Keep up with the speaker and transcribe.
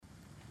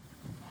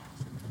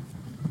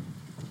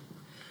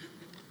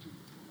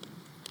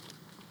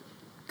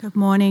Good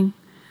morning.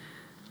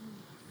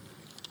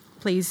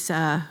 Please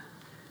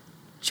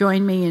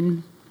join me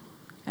in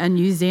a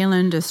New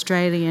Zealand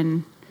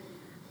Australian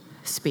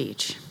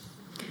speech.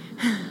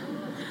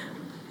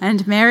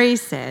 And Mary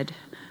said,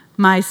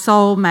 "My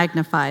soul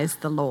magnifies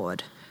the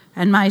Lord,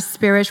 and my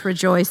spirit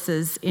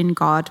rejoices in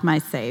God my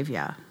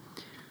Saviour.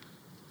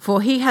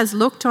 For he has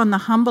looked on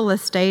the humble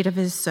estate of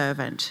his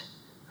servant.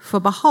 For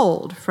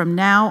behold, from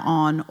now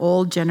on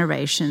all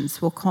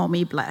generations will call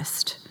me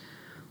blessed.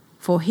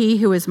 For he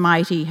who is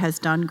mighty has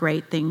done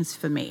great things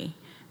for me,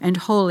 and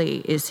holy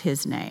is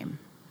his name.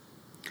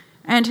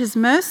 And his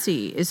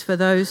mercy is for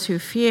those who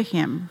fear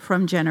him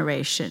from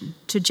generation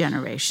to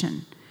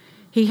generation.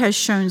 He has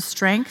shown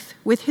strength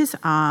with his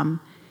arm.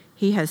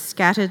 He has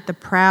scattered the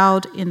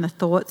proud in the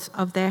thoughts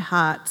of their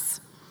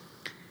hearts.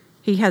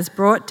 He has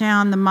brought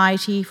down the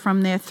mighty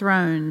from their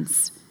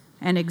thrones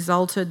and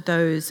exalted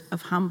those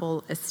of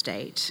humble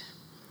estate.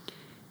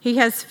 He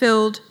has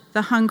filled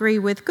the hungry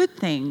with good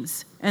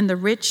things, and the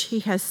rich he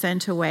has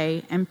sent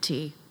away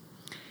empty.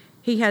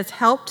 He has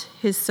helped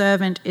his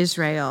servant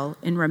Israel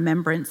in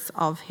remembrance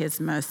of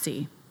his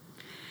mercy,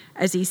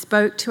 as he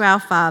spoke to our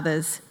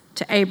fathers,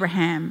 to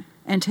Abraham,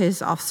 and to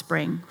his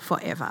offspring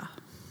forever."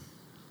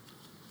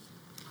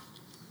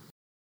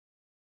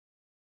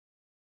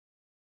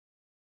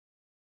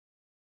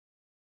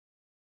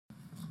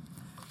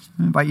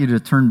 I invite you to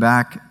turn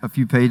back a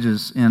few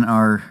pages in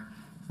our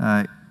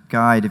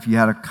guide. If you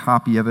had a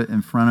copy of it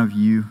in front of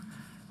you,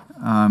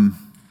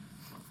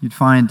 you'd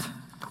find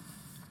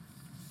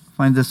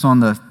this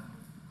on the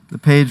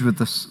page with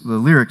the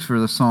lyrics for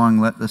the song,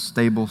 "Let the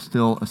Stable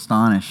Still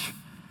Astonish."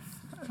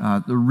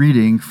 The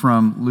reading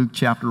from Luke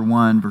chapter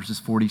 1, verses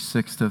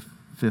 46 to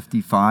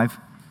 55.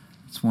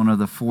 It's one of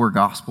the four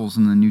Gospels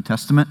in the New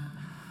Testament,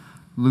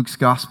 Luke's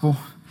Gospel.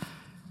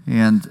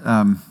 And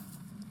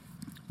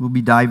we'll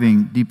be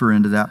diving deeper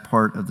into that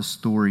part of the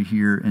story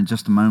here in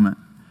just a moment.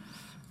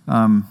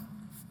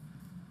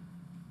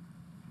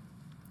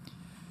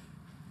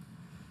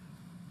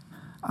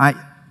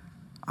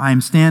 I'm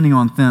standing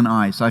on thin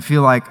ice. I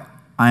feel like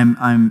I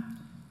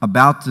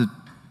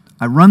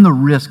run the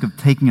risk of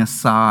taking a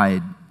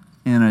side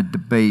in a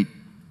debate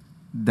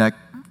that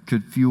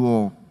could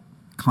fuel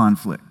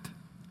conflict.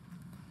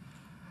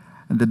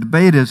 And the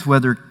debate is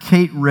whether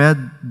Kate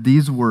read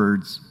these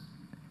words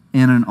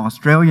in an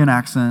Australian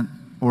accent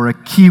or a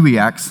Kiwi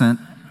accent.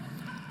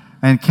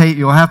 And Kate,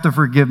 you'll have to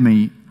forgive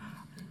me.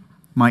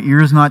 My ear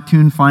is not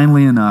tuned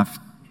finely enough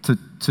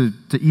to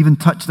even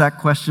touch that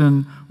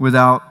question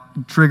without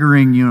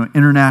triggering,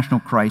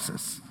 international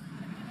crisis.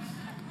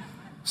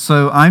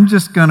 So I'm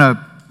just going to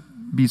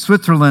be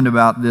Switzerland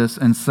about this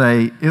and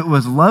say it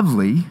was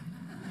lovely.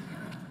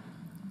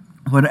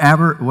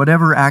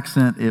 Whatever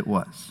accent it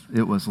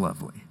was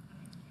lovely.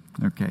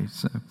 Okay,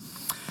 so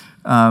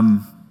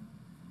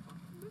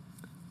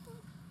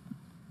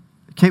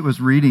Kate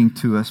was reading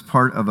to us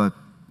part of a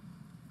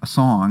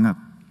song, a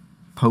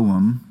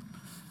poem,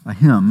 a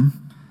hymn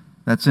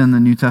that's in the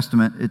New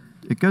Testament.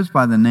 It goes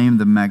by the name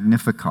the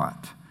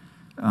Magnificat.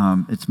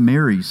 It's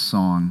Mary's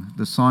song,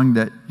 the song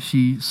that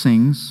she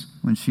sings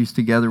when she's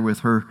together with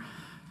her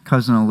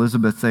cousin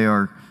Elizabeth. They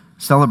are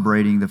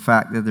celebrating the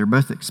fact that they're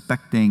both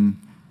expecting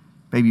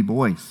baby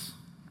boys.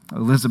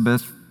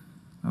 Elizabeth,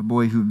 a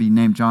boy who would be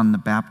named John the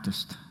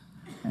Baptist,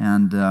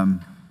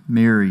 and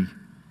Mary,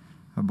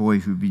 a boy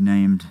who would be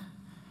named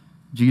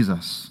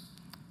Jesus.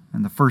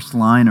 And the first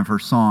line of her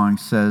song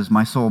says,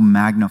 "My soul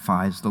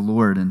magnifies the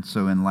Lord," and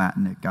so in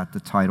Latin it got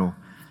the title,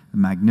 the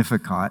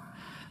Magnificat.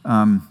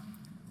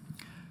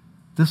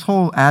 This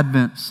whole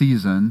Advent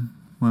season,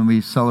 when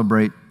we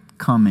celebrate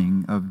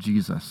coming of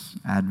Jesus,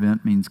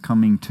 Advent means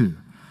coming to,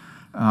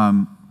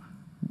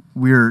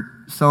 we're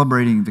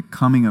celebrating the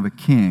coming of a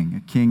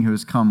king who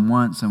has come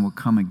once and will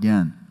come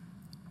again.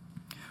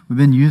 We've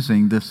been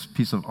using this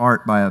piece of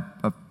art by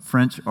a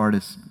French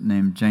artist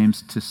named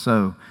James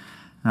Tissot.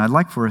 And I'd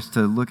like for us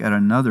to look at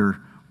another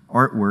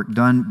artwork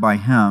done by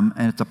him,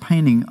 and it's a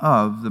painting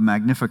of the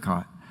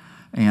Magnificat.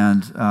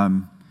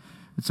 And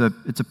it's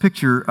a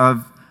picture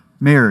of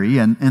Mary,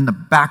 and in the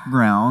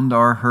background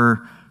are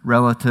her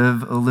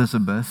relative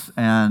Elizabeth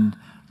and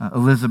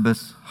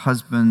Elizabeth's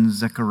husband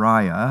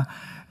Zechariah.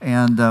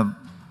 And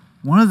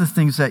one of the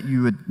things that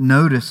you would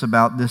notice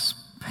about this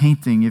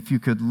painting, if you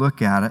could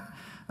look at it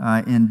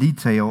in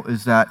detail,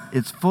 is that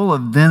it's full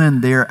of then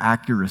and there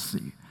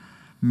accuracy.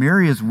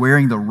 Mary is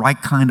wearing the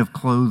right kind of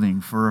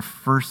clothing for a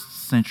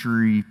first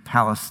century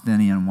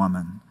Palestinian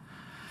woman.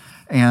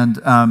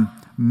 And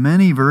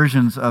many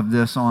versions of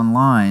this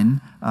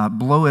online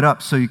blow it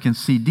up so you can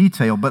see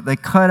detail, but they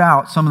cut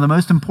out some of the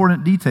most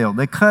important detail.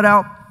 They cut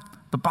out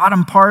the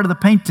bottom part of the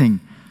painting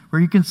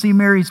where you can see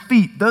Mary's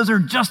feet. Those are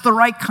just the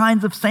right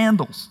kinds of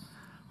sandals.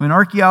 When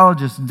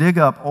archaeologists dig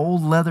up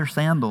old leather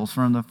sandals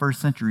from the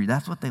first century,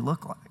 that's what they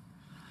look like.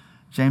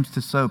 James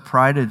Tissot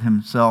prided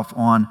himself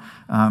on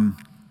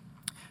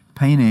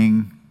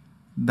painting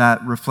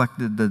that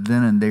reflected the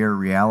then and there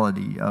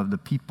reality of the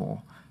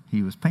people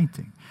he was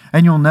painting.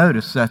 And you'll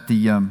notice that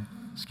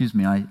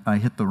I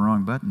hit the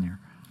wrong button here.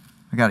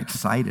 I got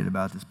excited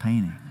about this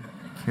painting.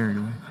 Carried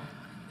away.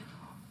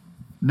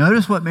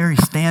 Notice what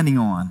Mary's standing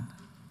on.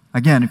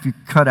 Again, if you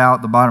cut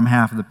out the bottom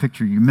half of the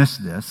picture, you miss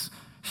this.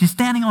 She's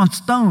standing on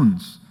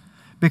stones.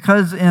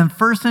 Because in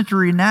first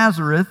century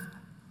Nazareth,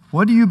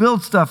 what do you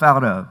build stuff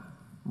out of?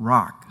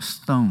 Rock,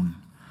 stone.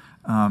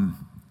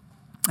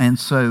 And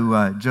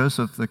so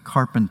Joseph the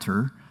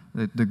carpenter,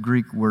 the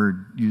Greek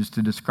word used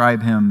to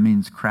describe him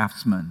means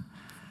craftsman,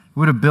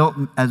 would have built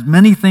as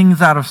many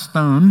things out of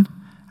stone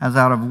as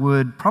out of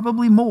wood,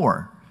 probably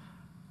more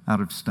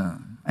out of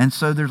stone. And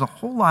so there's a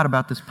whole lot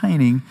about this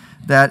painting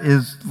that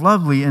is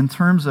lovely in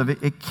terms of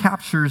it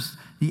captures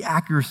the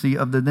accuracy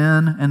of the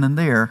then and the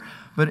there.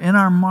 But in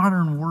our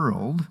modern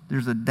world,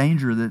 there's a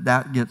danger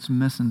that gets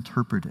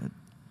misinterpreted.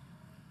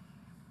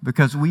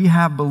 Because we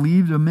have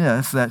believed a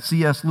myth that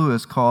C.S.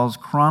 Lewis calls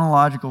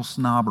chronological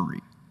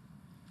snobbery.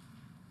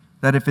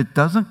 That if it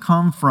doesn't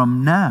come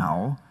from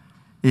now,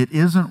 it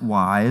isn't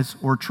wise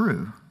or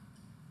true.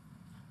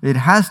 It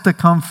has to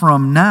come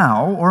from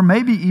now, or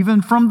maybe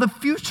even from the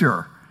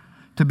future,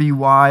 to be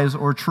wise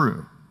or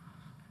true.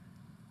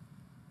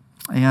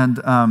 And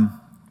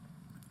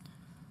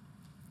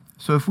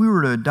so if we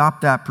were to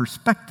adopt that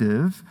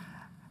perspective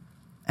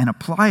and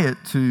apply it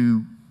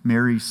to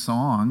Mary's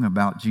song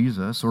about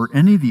Jesus or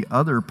any of the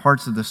other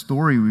parts of the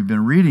story we've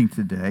been reading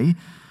today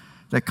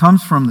that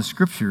comes from the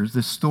Scriptures,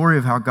 this story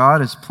of how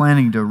God is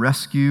planning to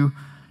rescue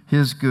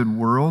His good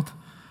world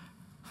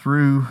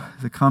through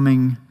the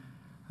coming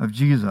of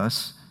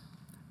Jesus,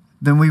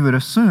 then we would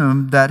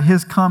assume that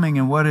His coming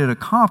and what it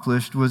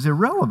accomplished was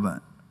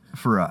irrelevant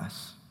for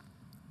us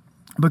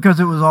because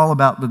it was all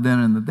about the then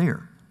and the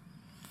there.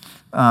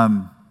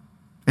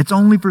 It's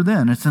only for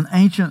then. It's an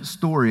ancient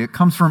story. It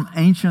comes from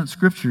ancient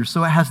Scripture,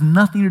 so it has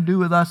nothing to do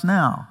with us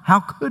now. How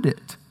could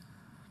it?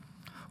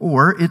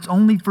 Or it's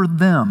only for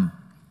them.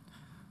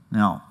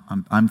 Now,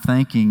 I'm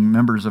thanking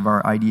members of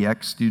our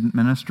IDX student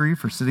ministry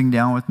for sitting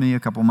down with me a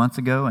couple months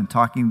ago and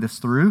talking this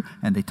through,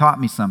 and they taught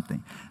me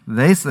something.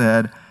 They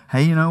said,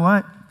 hey, you know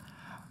what?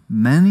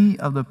 Many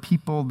of the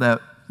people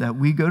that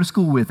we go to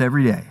school with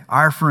every day,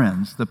 our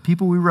friends, the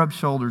people we rub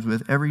shoulders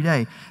with every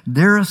day,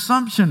 their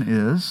assumption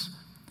is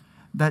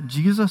that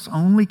Jesus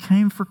only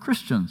came for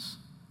Christians.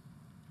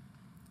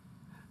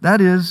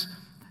 That is,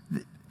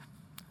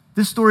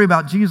 this story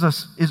about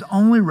Jesus is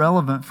only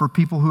relevant for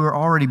people who are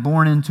already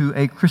born into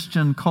a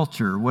Christian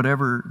culture,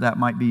 whatever that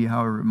might be,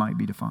 however it might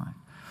be defined.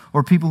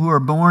 Or people who are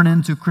born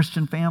into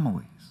Christian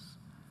families.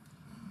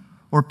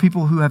 Or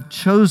people who have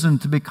chosen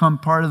to become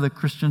part of the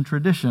Christian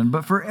tradition.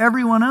 But for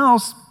everyone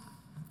else,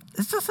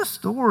 it's just a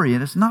story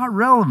and it's not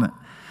relevant.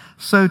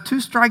 So 2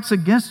 strikes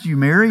against you,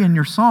 Mary, in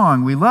your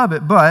song. We love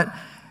it, but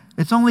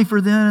it's only for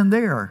then and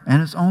there.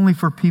 And it's only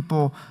for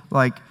people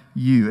like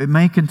you. It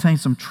may contain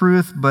some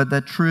truth, but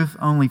that truth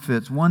only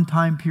fits one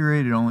time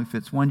period. It only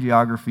fits one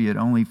geography. It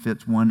only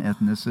fits one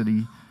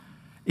ethnicity.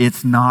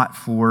 It's not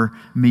for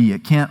me.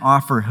 It can't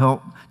offer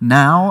help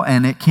now,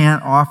 and it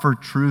can't offer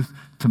truth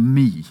to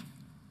me.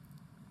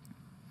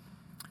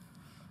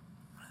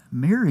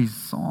 Mary's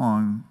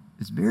song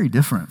is very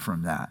different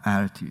from that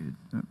attitude.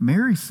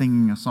 Mary's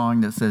singing a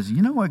song that says,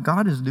 you know what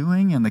God is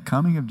doing in the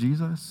coming of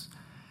Jesus?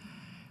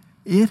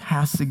 It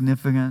has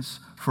significance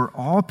for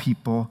all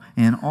people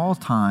in all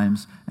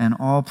times and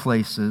all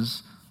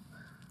places.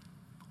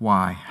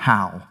 Why?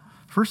 How?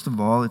 First of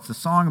all, it's a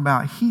song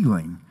about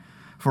healing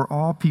for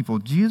all people.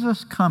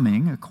 Jesus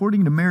coming,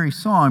 according to Mary's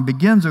song,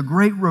 begins a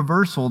great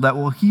reversal that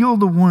will heal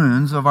the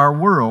wounds of our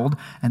world,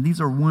 and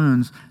these are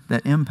wounds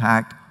that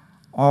impact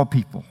all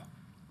people.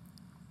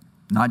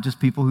 Not just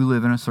people who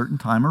live in a certain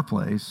time or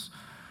place,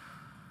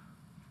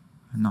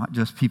 not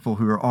just people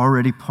who are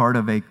already part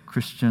of a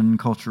Christian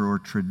culture or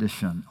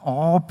tradition.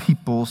 All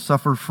people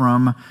suffer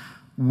from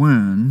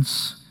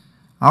wounds.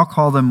 I'll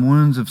call them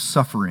wounds of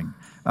suffering.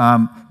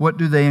 What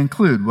do they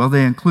include? Well,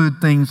 they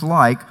include things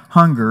like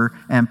hunger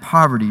and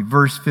poverty.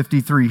 Verse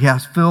 53, He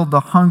has filled the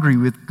hungry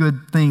with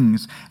good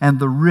things, and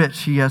the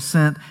rich He has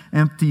sent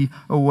empty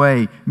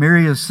away.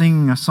 Mary is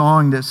singing a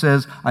song that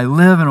says, I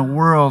live in a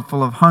world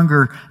full of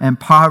hunger and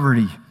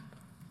poverty,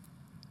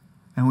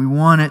 and we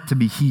want it to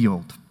be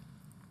healed.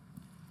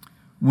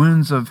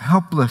 Wounds of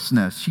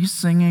helplessness. She's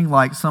singing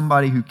like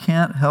somebody who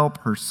can't help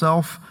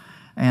herself,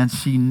 and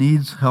she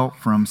needs help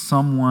from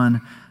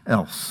someone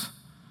else.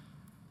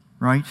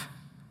 Right?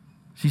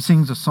 She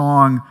sings a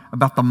song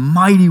about the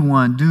mighty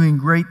one doing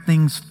great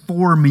things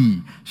for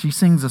me. She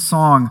sings a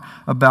song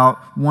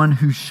about one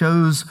who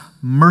shows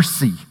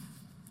mercy.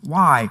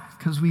 Why?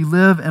 Because we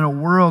live in a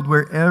world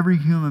where every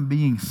human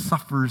being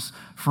suffers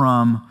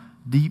from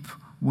deep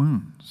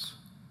wounds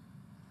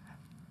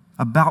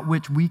about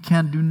which we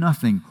can do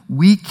nothing.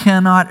 We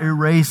cannot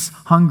erase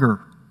hunger.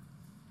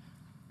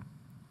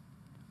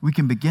 We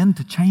can begin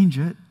to change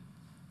it.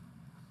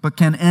 But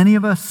can any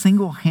of us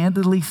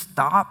single-handedly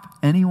stop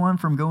anyone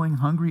from going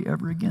hungry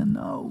ever again?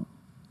 No.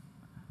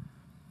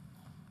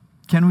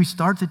 Can we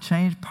start to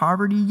change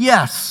poverty?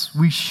 Yes,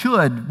 we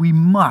should. We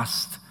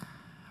must.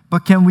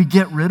 But can we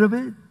get rid of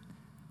it?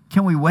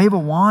 Can we wave a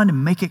wand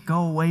and make it go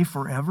away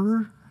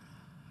forever?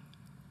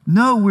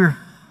 No, we're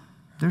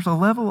there's a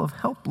level of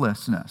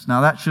helplessness. Now,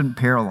 that shouldn't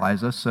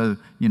paralyze us. So,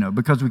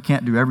 because we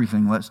can't do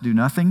everything, let's do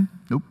nothing.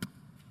 Nope.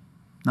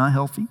 Not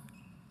healthy.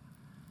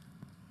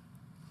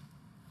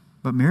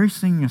 But Mary's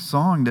singing a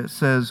song that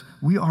says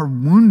we are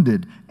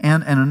wounded.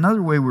 And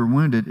another way we're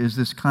wounded is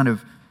this kind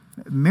of,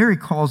 Mary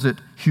calls it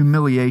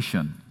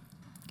humiliation.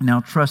 Now,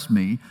 trust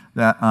me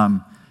that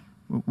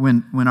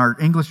when our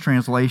English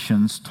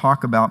translations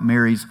talk about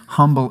Mary's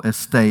humble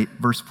estate,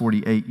 verse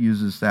 48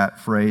 uses that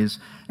phrase,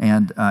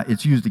 and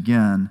it's used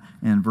again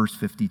in verse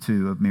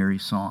 52 of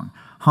Mary's song.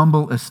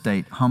 Humble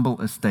estate, humble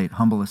estate,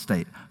 humble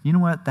estate. You know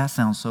what? That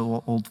sounds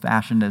so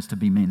old-fashioned as to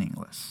be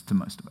meaningless to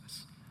most of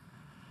us.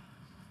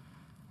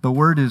 The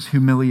word is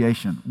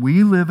humiliation.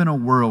 We live in a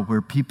world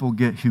where people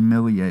get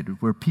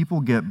humiliated, where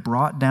people get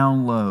brought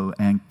down low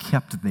and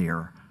kept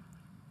there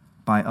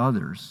by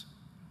others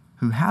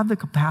who have the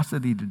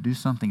capacity to do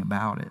something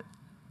about it,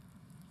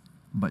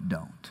 but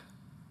don't.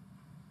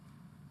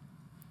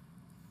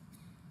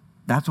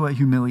 That's what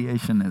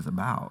humiliation is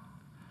about.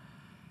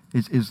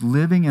 Is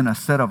living in a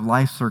set of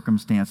life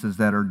circumstances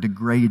that are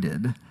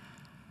degraded,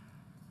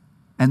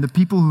 and the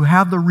people who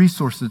have the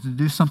resources to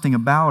do something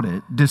about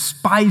it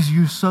despise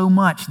you so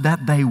much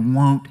that they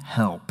won't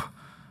help.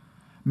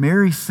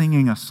 Mary's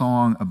singing a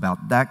song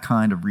about that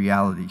kind of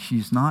reality.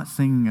 She's not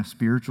singing a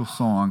spiritual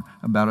song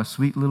about a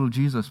sweet little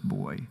Jesus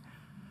boy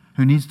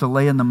who needs to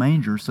lay in the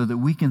manger so that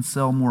we can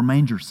sell more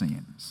manger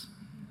scenes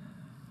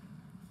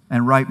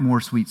and write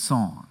more sweet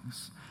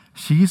songs.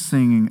 She's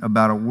singing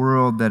about a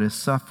world that is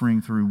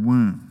suffering through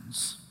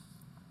wounds.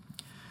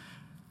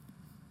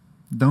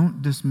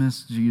 Don't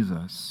dismiss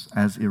Jesus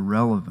as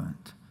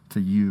irrelevant to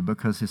you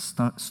because his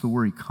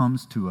story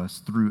comes to us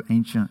through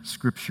ancient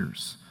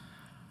scriptures.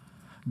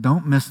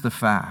 Don't miss the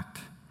fact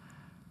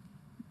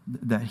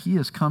that he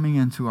is coming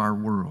into our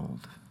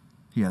world.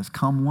 He has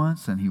come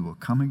once and he will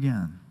come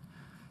again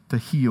to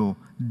heal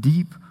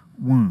deep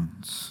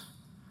wounds.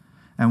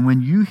 And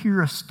when you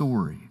hear a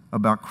story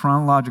about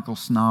chronological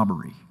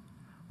snobbery,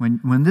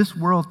 when this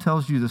world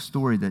tells you the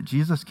story that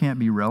Jesus can't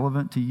be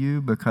relevant to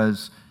you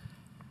because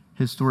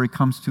his story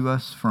comes to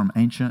us from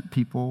ancient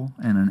people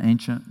in an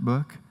ancient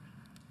book,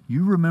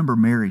 you remember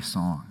Mary's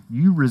song.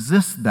 You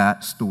resist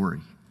that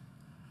story.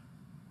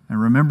 And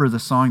remember the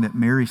song that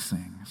Mary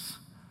sings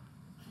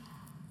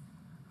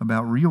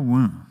about real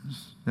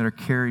wounds that are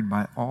carried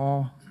by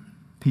all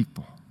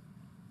people.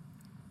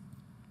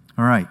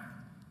 All right.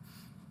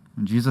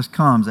 When Jesus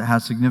comes, it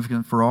has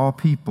significance for all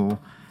people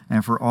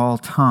and for all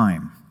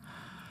time.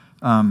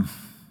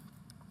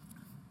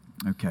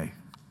 Okay.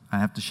 I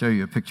have to show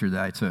you a picture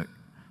that I took.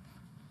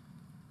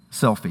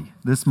 Selfie.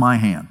 This is my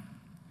hand.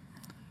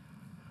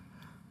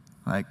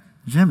 Like,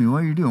 Jimmy,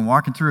 what are you doing?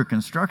 Walking through a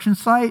construction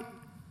site?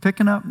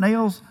 Picking up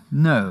nails?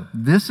 No.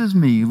 This is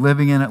me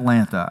living in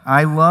Atlanta.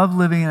 I love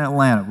living in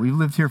Atlanta. We've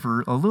lived here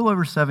for a little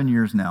over 7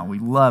 years now. We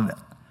love it.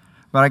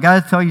 But I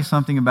got to tell you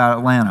something about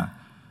Atlanta.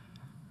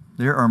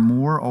 There are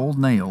more old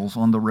nails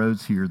on the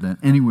roads here than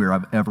anywhere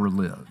I've ever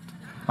lived.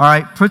 All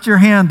right, put your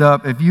hand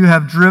up if you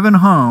have driven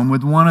home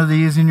with one of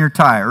these in your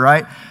tire,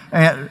 right?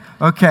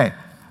 Okay,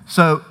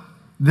 so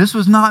this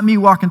was not me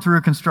walking through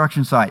a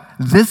construction site.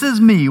 This is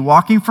me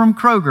walking from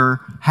Kroger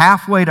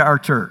halfway to our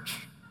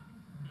church.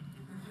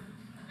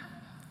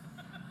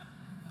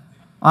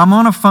 I'm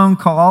on a phone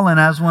call, and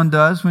as one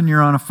does when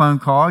you're on a phone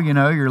call,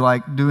 you're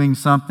like doing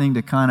something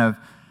to kind of,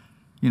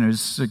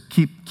 just to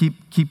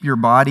keep your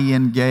body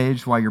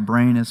engaged while your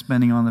brain is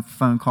spinning on the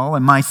phone call.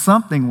 And my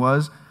something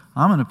was,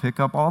 I'm going to pick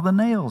up all the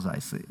nails I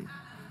see.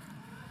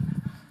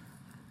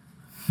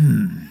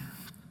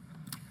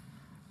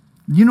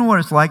 You know what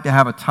it's like to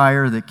have a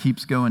tire that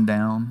keeps going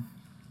down,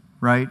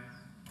 right?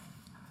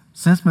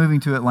 Since moving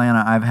to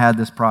Atlanta, I've had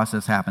this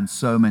process happen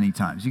so many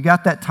times. You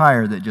got that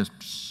tire that just,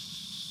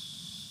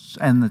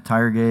 and the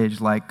tire gauge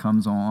light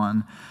comes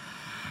on.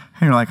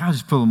 And you're like, I'll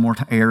just put a little more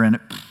air in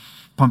it,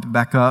 pump it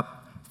back up.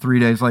 3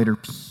 days later,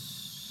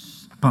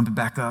 pump it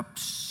back up.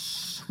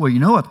 Well, you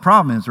know what the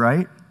problem is,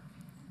 right?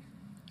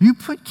 You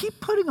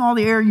keep putting all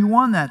the air you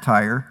want in that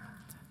tire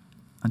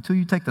until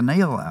you take the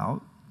nail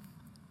out.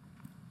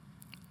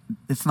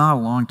 It's not a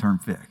long-term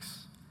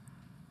fix.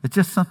 It's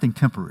just something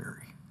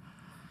temporary.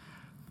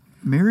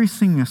 Mary's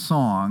singing a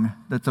song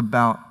that's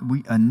about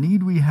a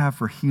need we have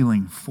for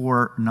healing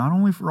for not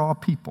only for all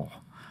people,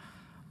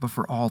 but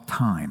for all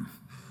time.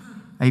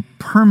 A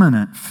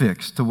permanent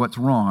fix to what's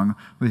wrong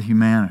with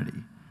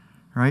humanity,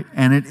 right?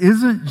 And it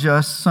isn't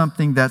just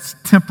something that's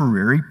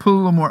temporary. Put a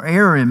little more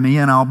air in me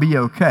and I'll be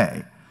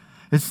okay.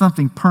 It's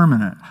something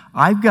permanent.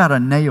 I've got a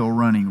nail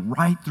running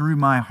right through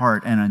my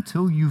heart, and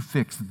until you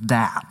fix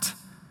that,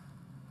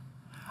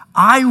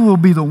 I will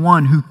be the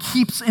one who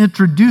keeps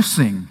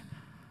introducing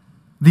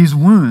these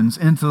wounds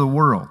into the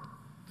world.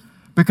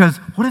 Because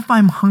what if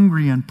I'm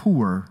hungry and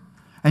poor,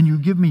 and you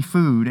give me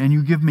food, and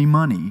you give me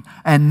money,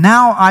 and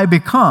now I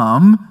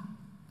become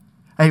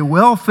a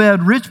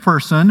well-fed rich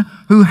person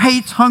who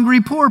hates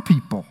hungry poor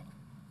people?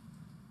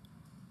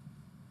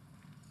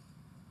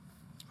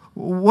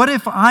 What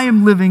if I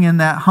am living in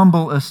that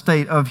humble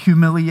estate of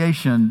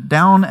humiliation,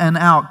 down and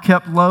out,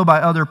 kept low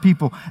by other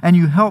people, and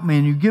you help me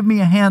and you give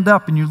me a hand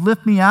up and you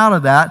lift me out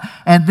of that,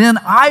 and then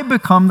I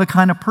become the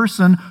kind of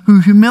person who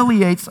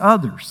humiliates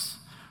others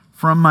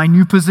from my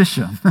new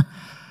position?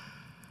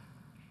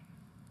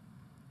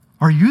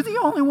 Are you the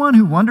only one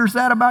who wonders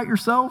that about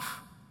yourself?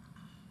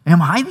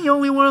 Am I the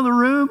only one in the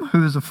room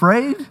who is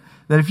afraid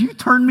that if you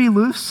turn me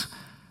loose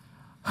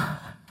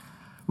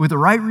with the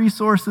right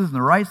resources and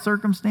the right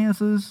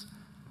circumstances,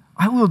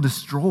 I will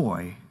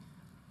destroy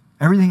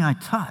everything I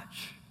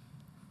touch?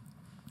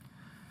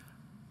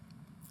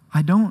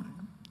 I don't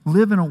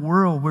live in a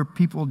world where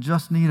people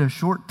just need a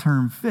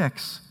short-term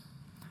fix.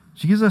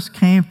 Jesus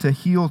came to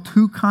heal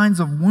two kinds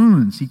of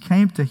wounds. He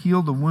came to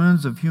heal the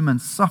wounds of human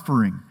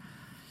suffering,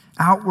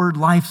 outward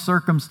life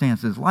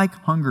circumstances like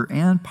hunger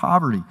and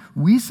poverty.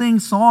 We sing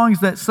songs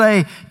that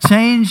say,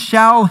 "Chains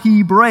shall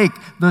he break,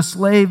 the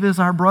slave is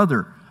our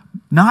brother."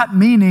 Not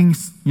meaning,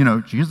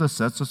 Jesus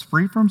sets us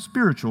free from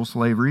spiritual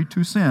slavery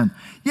to sin.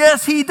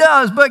 Yes, he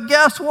does, but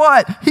guess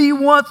what? He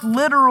wants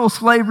literal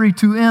slavery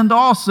to end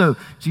also.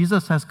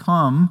 Jesus has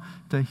come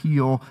to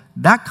heal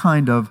that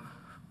kind of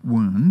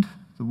wound,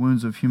 the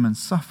wounds of human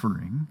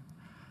suffering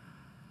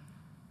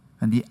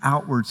and the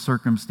outward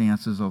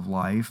circumstances of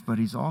life, but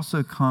he's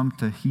also come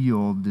to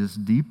heal this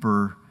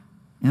deeper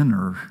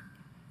inner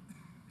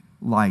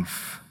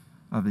life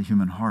of the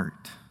human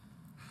heart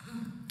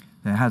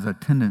that has a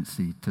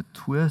tendency to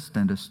twist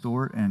and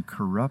distort and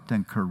corrupt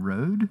and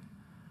corrode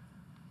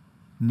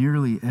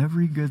nearly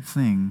every good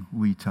thing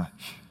we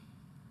touch.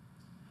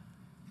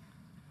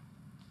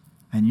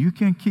 And you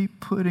can keep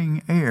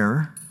putting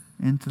air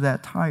into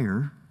that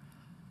tire,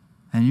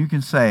 and you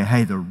can say,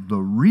 hey, the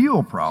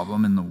real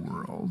problem in the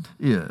world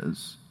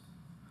is,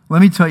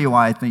 let me tell you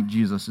why I think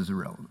Jesus is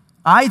irrelevant.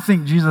 I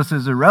think Jesus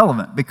is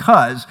irrelevant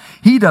because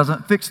he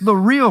doesn't fix the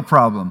real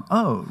problem.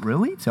 Oh,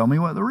 really? Tell me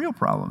what the real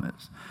problem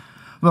is.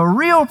 The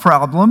real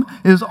problem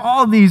is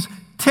all these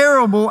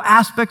terrible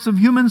aspects of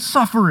human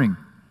suffering.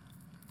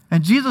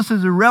 And Jesus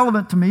is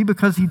irrelevant to me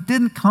because he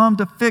didn't come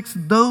to fix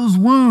those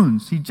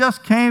wounds. He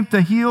just came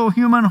to heal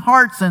human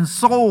hearts and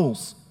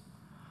souls.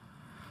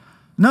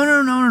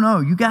 No.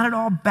 You got it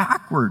all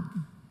backward.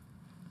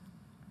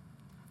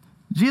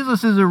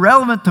 Jesus is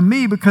irrelevant to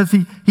me because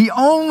he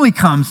only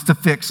comes to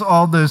fix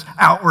all those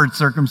outward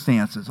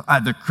circumstances.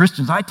 The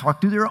Christians I talk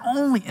to, they're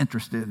only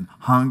interested in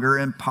hunger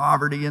and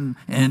poverty and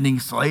ending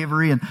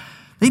slavery. And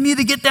they need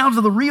to get down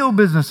to the real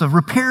business of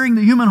repairing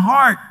the human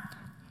heart.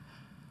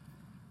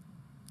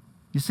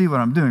 You see what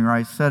I'm doing,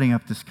 right? Setting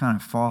up this kind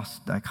of false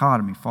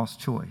dichotomy, false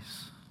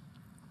choice.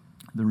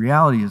 The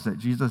reality is that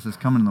Jesus is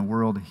coming in the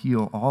world to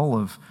heal all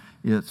of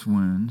its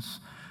wounds,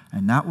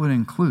 and that would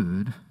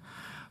include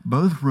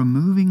both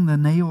removing the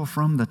nail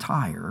from the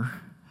tire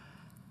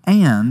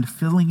and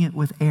filling it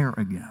with air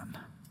again.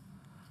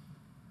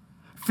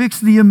 Fix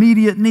the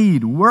immediate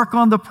need. Work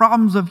on the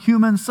problems of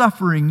human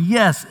suffering.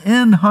 Yes,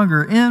 end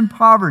hunger, end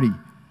poverty.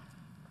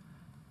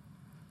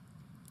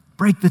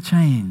 Break the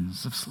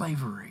chains of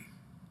slavery.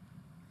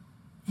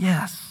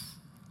 Yes,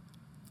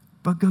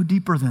 but go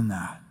deeper than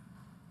that.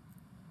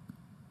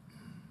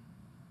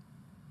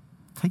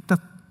 Take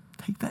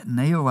that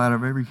nail out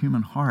of every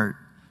human heart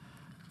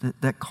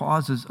that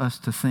causes us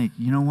to think,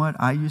 you know what,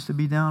 I used to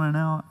be down and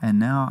out, and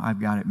now I've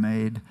got it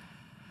made,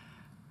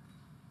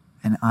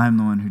 and I'm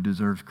the one who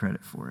deserves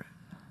credit for it.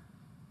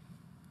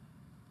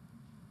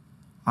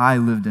 I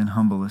lived in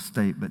humble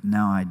estate, but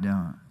now I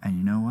don't. And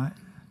you know what?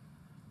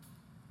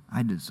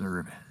 I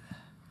deserve it.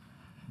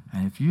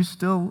 And if you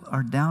still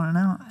are down and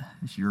out,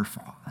 it's your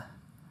fault.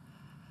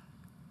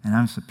 And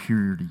I'm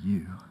superior to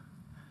you.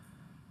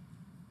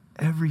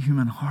 Every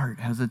human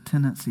heart has a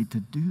tendency to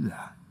do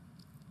that.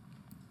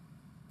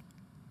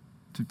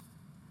 To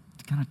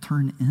kind of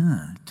turn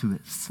in to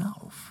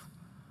itself.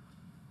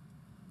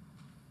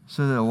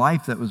 So that a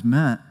life that was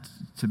meant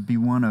to be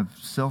one of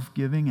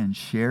self-giving and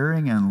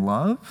sharing and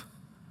love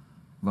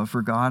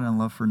for God and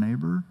love for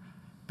neighbor,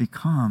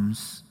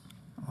 becomes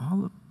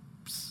all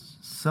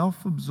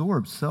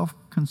self-absorbed,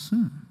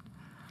 self-consumed.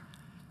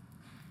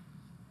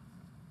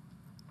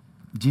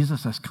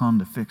 Jesus has come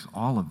to fix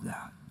all of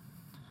that.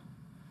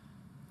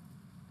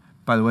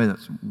 By the way,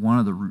 that's one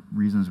of the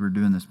reasons we're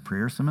doing this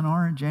prayer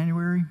seminar in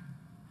January,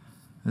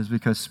 is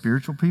because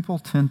spiritual people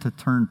tend to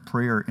turn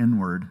prayer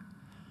inward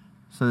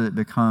so that it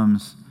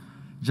becomes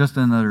just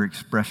another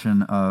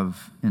expression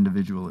of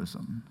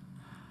individualism.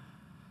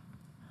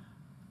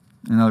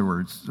 In other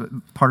words,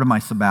 part of my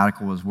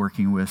sabbatical was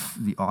working with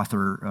the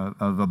author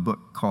of a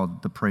book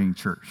called The Praying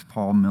Church,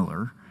 Paul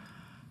Miller.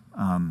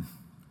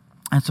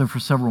 And so for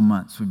several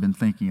months, we've been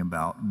thinking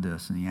about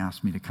this, and he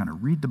asked me to kind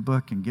of read the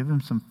book and give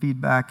him some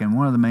feedback. And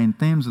one of the main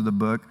themes of the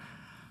book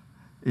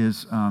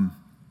is,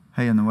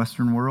 hey, in the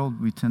Western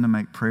world, we tend to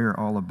make prayer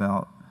all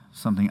about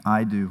something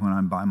I do when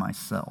I'm by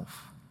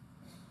myself.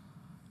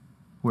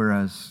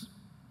 Whereas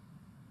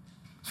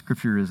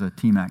Scripture is a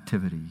team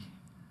activity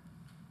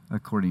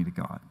according to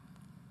God.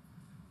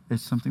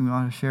 It's something we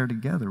ought to share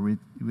together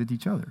with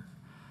each other.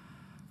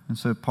 And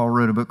so Paul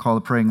wrote a book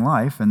called The Praying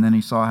Life, and then he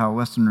saw how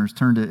Westerners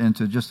turned it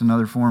into just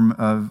another form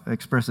of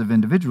expressive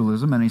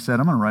individualism, and he said,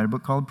 I'm going to write a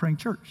book called The Praying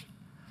Church.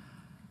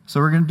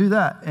 So we're going to do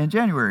that in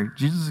January.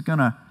 Jesus is going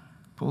to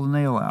pull the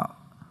nail out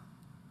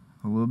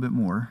a little bit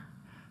more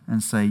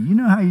and say, you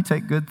know how you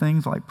take good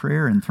things like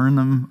prayer and turn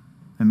them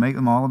and make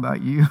them all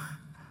about you?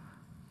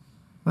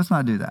 Let's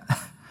not do that.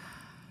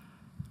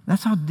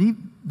 That's how deep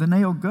the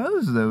nail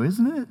goes, though,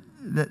 isn't it?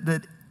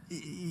 That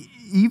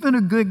even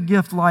a good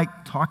gift like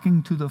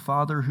talking to the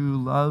Father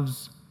who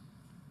loves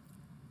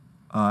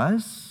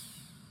us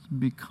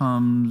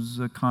becomes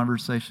a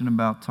conversation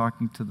about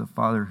talking to the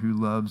Father who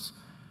loves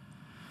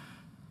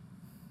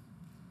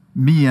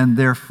me, and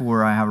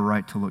therefore I have a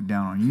right to look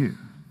down on you.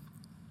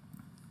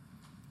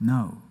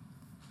 No.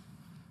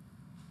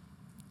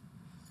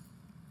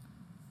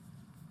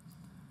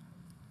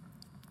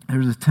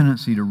 There's a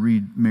tendency to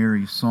read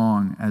Mary's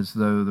song as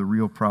though the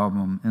real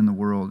problem in the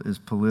world is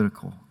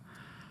political.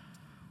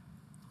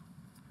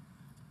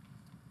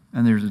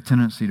 And there's a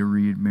tendency to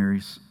read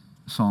Mary's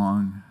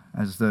song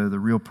as though the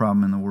real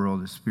problem in the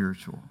world is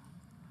spiritual.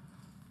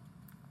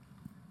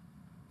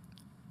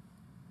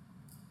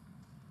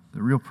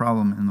 The real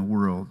problem in the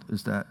world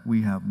is that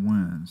we have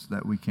wounds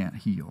that we can't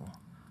heal.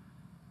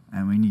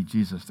 And we need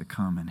Jesus to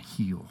come and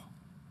heal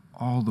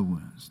all the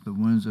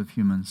wounds of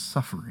human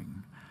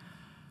suffering,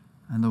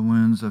 and the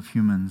wounds of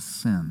human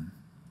sin.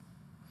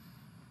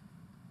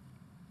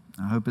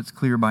 I hope it's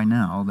clear by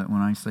now that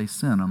when I say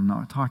sin, I'm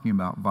not talking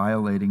about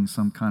violating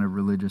some kind of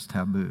religious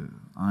taboo.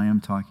 I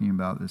am talking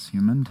about this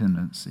human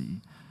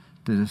tendency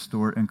to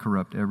distort and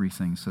corrupt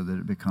everything so that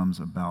it becomes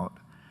about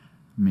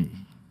me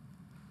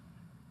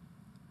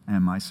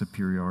and my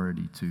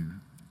superiority to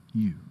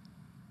you.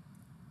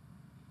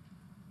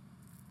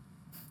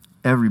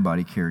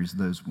 Everybody carries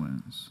those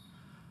wounds.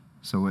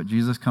 So what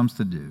Jesus comes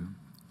to do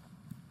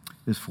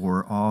is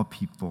for all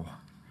people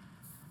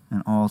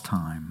and all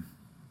time.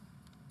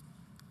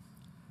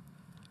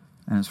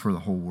 And it's for the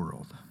whole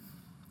world.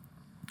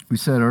 We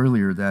said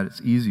earlier that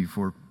it's easy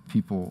for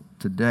people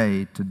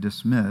today to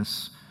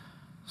dismiss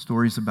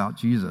stories about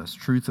Jesus,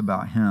 truth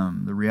about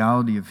him, the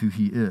reality of who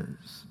he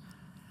is,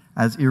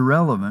 as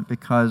irrelevant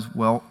because,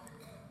 well,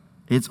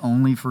 it's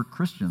only for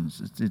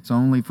Christians. It's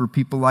only for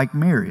people like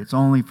Mary. It's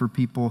only for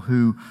people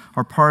who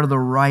are part of the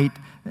right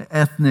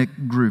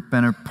ethnic group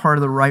and are part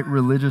of the right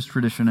religious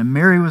tradition. And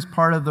Mary was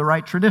part of the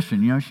right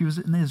tradition. You know, she was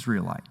an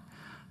Israelite.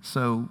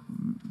 So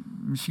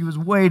she was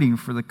waiting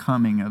for the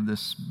coming of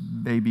this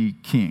baby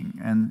king.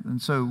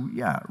 And so,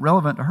 yeah,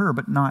 relevant to her,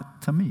 but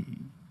not to me.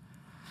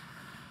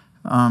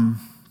 That's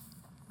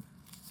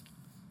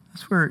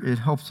where it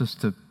helps us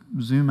to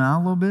zoom out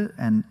a little bit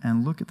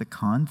and look at the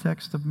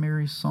context of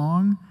Mary's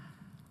song.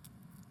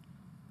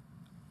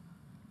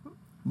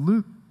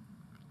 Luke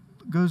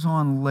goes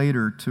on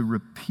later to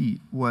repeat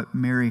what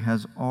Mary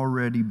has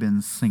already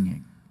been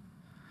singing.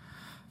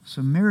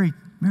 So Mary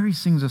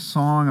sings a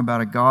song about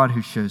a God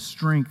who shows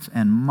strength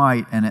and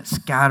might, and it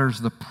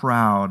scatters the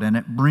proud, and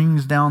it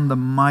brings down the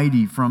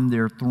mighty from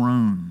their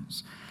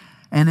thrones,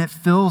 and it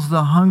fills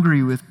the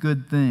hungry with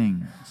good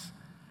things.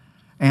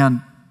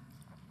 And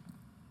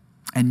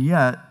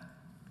yet,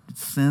 it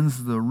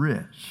sends the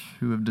rich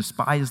who have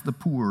despised the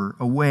poor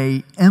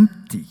away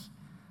empty.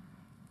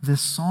 This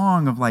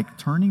song of like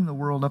turning the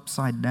world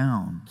upside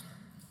down.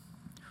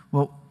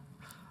 Well,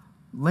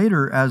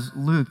 later as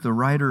Luke, the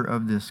writer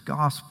of this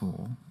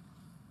gospel,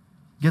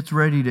 gets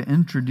ready to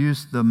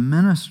introduce the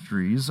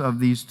ministries of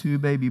these two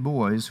baby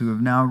boys who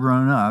have now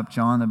grown up,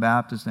 John the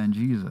Baptist and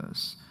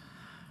Jesus,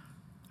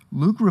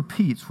 Luke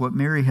repeats what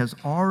Mary has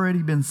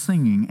already been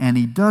singing, and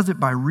he does it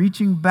by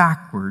reaching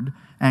backward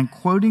and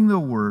quoting the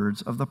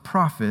words of the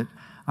prophet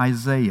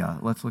Isaiah.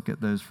 Let's look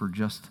at those for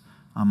just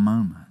a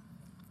moment.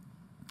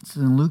 It's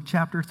in Luke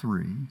chapter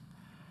 3.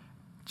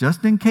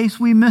 Just in case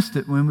we missed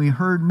it when we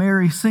heard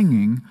Mary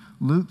singing,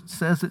 Luke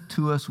says it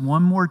to us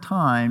one more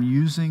time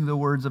using the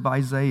words of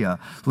Isaiah.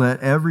 Let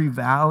every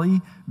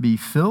valley be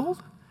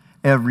filled,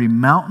 every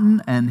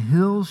mountain and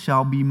hill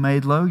shall be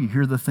made low. You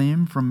hear the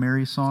theme from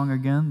Mary's song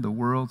again? The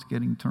world's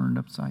getting turned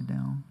upside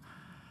down.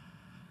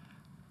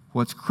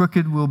 What's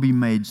crooked will be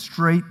made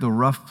straight, the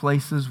rough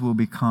places will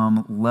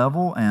become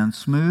level and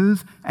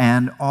smooth,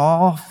 and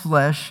all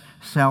flesh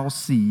shall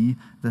see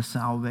the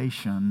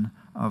salvation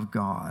of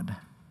God.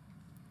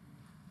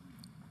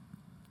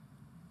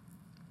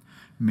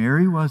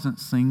 Mary wasn't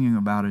singing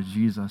about a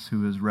Jesus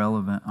who is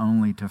relevant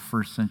only to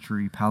first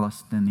century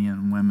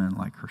Palestinian women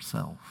like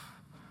herself.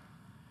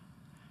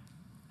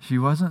 She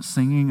wasn't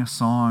singing a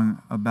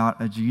song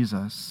about a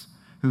Jesus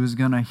who is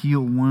going to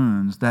heal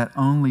wounds that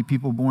only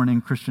people born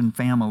in Christian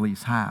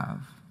families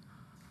have.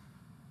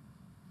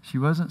 She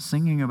wasn't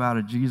singing about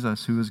a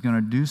Jesus who is going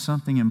to do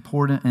something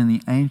important in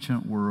the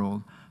ancient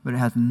world, but it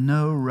has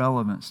no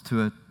relevance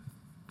to a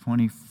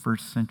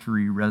 21st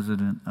century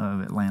resident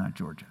of Atlanta,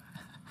 Georgia.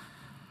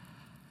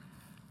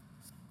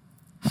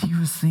 She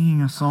was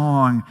singing a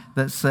song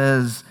that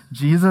says,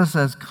 Jesus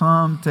has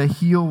come to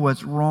heal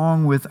what's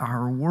wrong with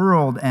our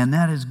world, and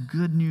that is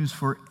good news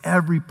for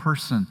every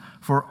person,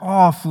 for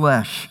all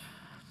flesh.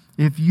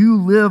 if you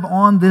live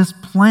on this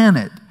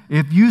planet,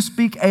 if you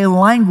speak a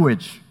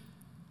language,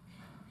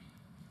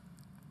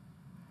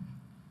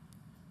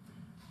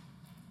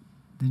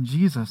 then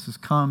Jesus has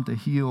come to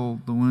heal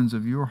the wounds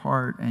of your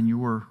heart and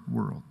your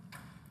world.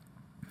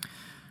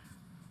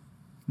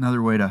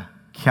 Another way to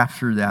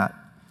capture that,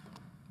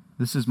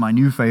 this is my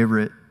new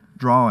favorite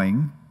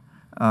drawing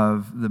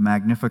of the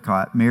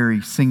Magnificat,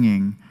 Mary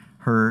singing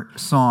her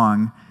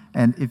song.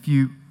 And if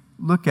you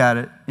look at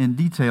it in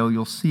detail,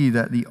 you'll see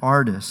that the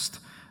artist,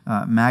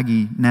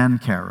 Maggie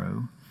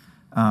Nancaro,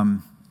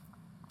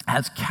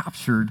 has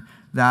captured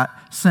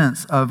that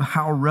sense of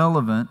how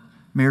relevant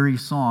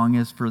Mary's song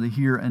is for the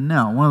here and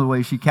now. One of the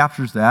ways she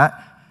captures that,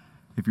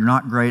 if you're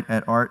not great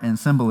at art and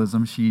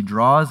symbolism, she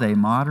draws a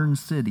modern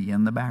city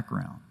in the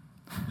background,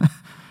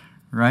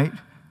 right?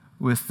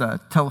 With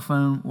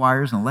telephone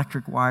wires and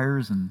electric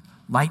wires and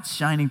lights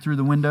shining through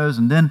the windows.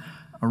 And then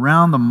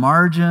around the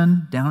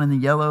margin, down in the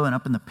yellow and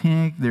up in the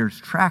pink, there's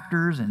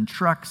tractors and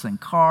trucks and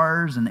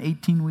cars and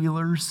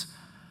 18-wheelers.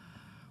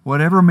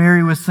 Whatever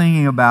Mary was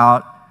singing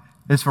about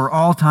is for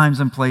all times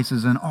and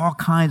places and all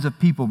kinds of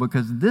people,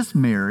 because this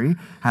Mary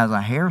has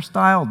a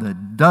hairstyle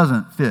that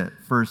doesn't fit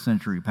first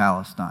century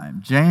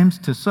Palestine. James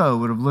Tissot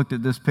would have looked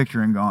at this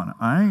picture and gone,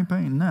 I ain't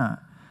painting that.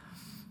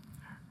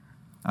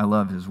 I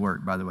love his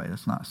work, by the way.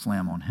 That's not a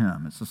slam on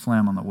him. It's a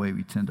slam on the way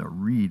we tend to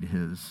read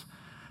his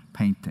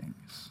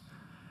paintings.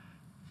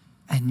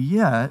 And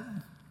yet,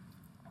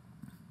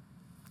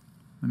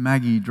 when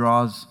Maggie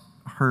draws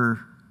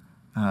her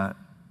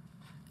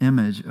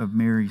image of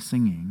Mary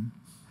singing,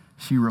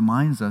 she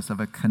reminds us of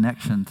a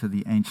connection to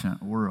the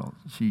ancient world.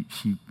 She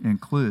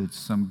includes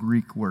some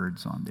Greek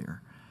words on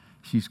there.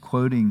 She's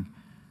quoting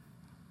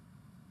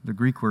the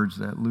Greek words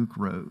that Luke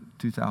wrote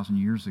 2,000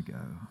 years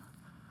ago.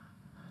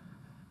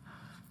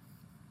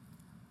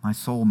 My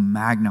soul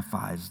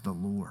magnifies the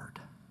Lord.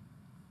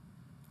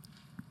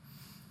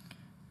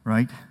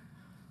 Right?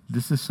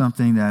 This is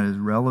something that is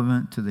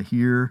relevant to the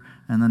here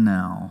and the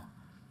now.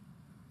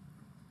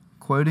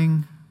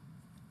 Quoting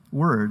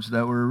words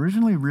that were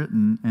originally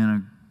written in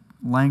a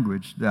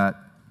language that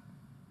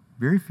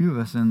very few of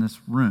us in this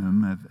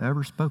room have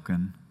ever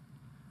spoken.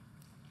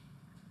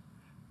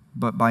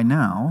 But by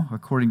now,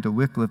 according to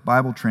Wycliffe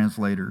Bible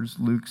translators,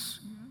 Luke's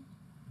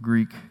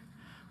Greek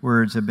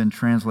words have been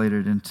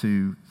translated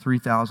into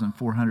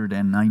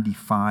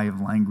 3,495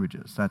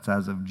 languages. That's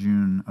as of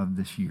June of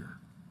this year.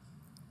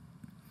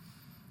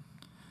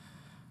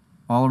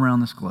 All around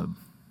this globe,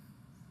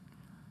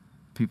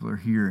 people are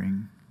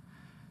hearing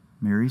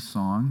Mary's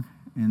song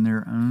in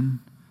their own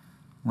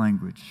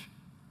language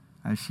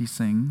as she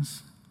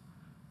sings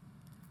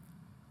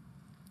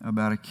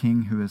about a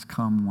king who has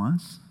come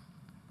once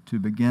to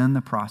begin the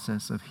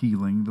process of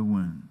healing the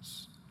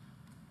wounds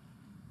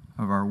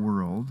of our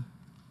world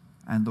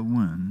and the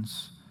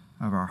wounds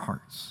of our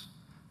hearts,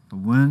 the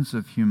wounds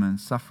of human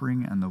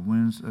suffering and the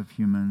wounds of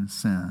human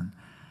sin.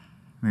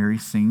 Mary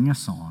singing a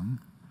song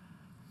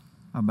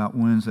about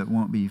wounds that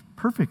won't be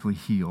perfectly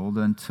healed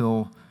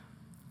until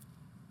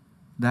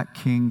that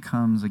king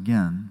comes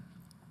again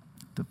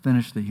to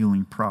finish the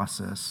healing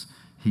process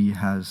he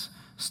has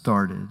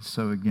started.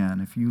 So again,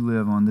 if you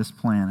live on this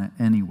planet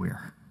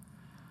anywhere,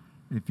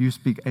 if you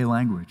speak a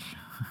language,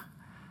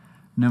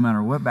 no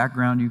matter what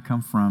background you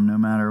come from, no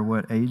matter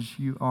what age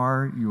you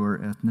are, your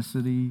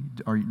ethnicity,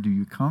 do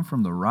you come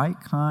from the right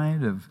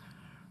kind of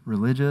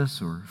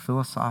religious or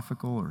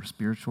philosophical or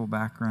spiritual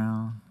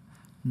background?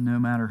 No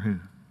matter who.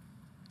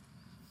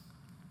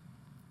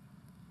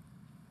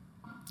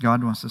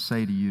 God wants to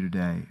say to you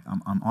today,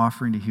 I'm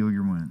offering to heal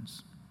your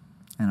wounds,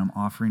 and I'm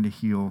offering to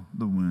heal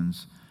the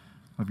wounds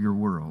of your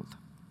world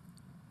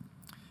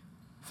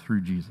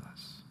through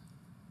Jesus.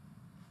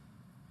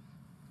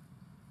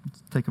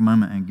 Let's take a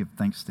moment and give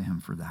thanks to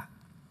him for that.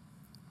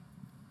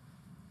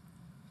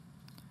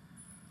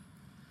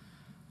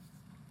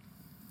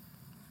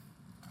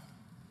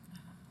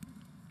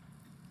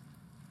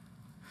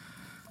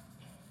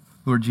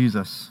 Lord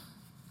Jesus,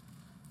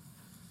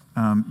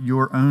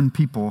 your own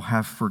people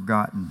have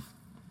forgotten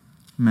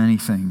many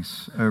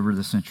things over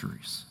the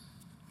centuries.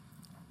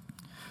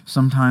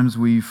 Sometimes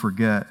we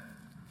forget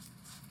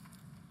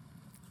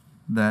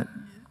that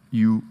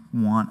you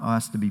want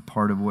us to be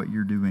part of what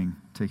you're doing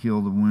to heal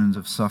the wounds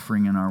of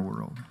suffering in our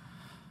world.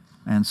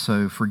 And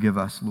so forgive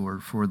us,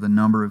 Lord, for the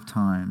number of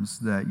times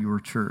that your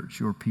church,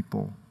 your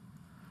people,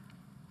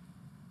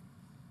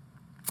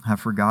 have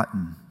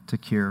forgotten to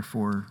care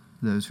for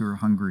those who are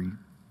hungry,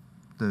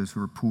 those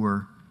who are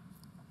poor,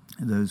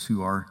 those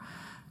who are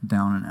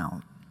down and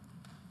out.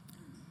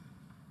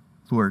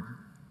 Lord,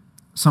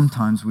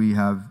 sometimes we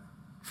have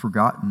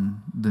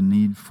forgotten the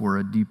need for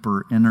a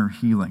deeper inner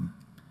healing,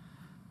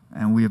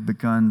 and we have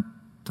begun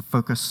to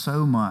focus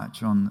so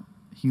much on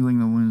healing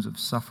the wounds of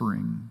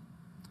suffering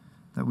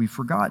that we've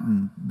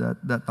forgotten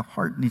that the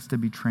heart needs to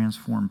be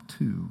transformed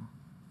too,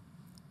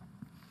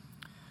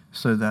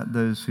 so that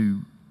those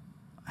who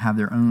have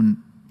their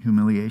own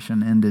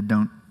humiliation ended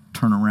don't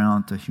turn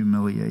around to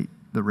humiliate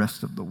the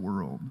rest of the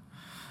world.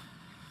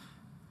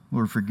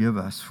 Lord, forgive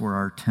us for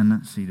our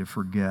tendency to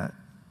forget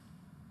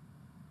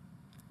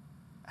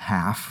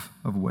half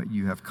of what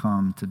you have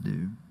come to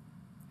do.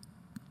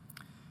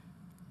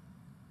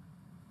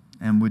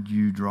 And would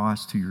you draw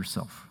us to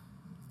yourself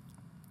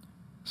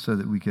so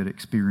that we could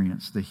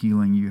experience the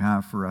healing you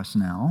have for us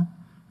now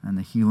and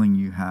the healing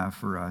you have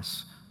for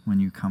us when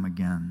you come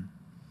again.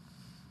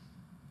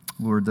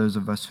 Lord, those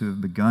of us who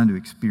have begun to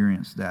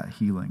experience that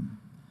healing,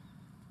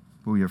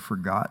 but we have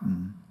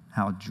forgotten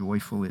how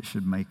joyful it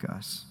should make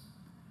us.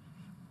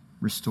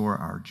 Restore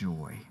our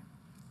joy.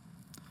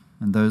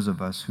 And those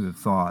of us who have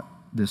thought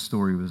this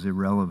story was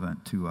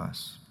irrelevant to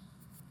us,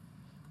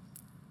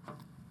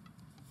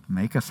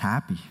 make us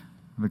happy,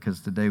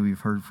 because today we've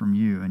heard from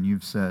you and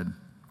you've said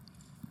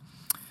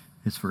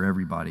it's for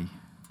everybody,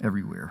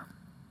 everywhere.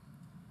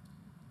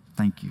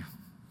 Thank you.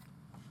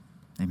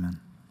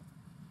 Amen.